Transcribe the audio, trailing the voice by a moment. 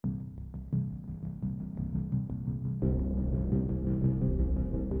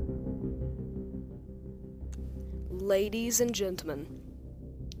ladies and gentlemen,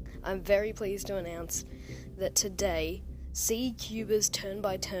 I'm very pleased to announce that today, C-Cuba's Turn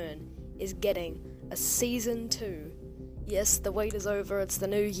by Turn is getting a Season 2. Yes, the wait is over, it's the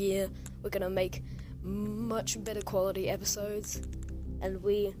new year, we're gonna make much better quality episodes, and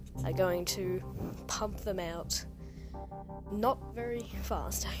we are going to pump them out. Not very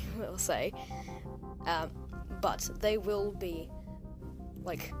fast, I will say, but they will be,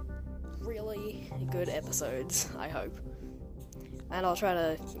 really good episodes, I hope. And I'll try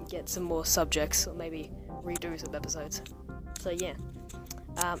to get some more subjects, or maybe redo some episodes. So yeah.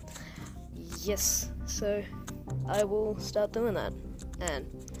 Yes, so I will start doing that. And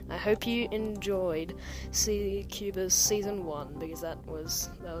I hope you enjoyed C-Cuba's Season 1, because that was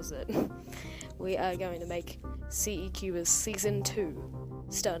it. We are going to make C-Cuba's Season 2,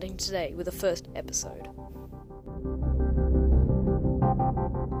 starting today with the first episode.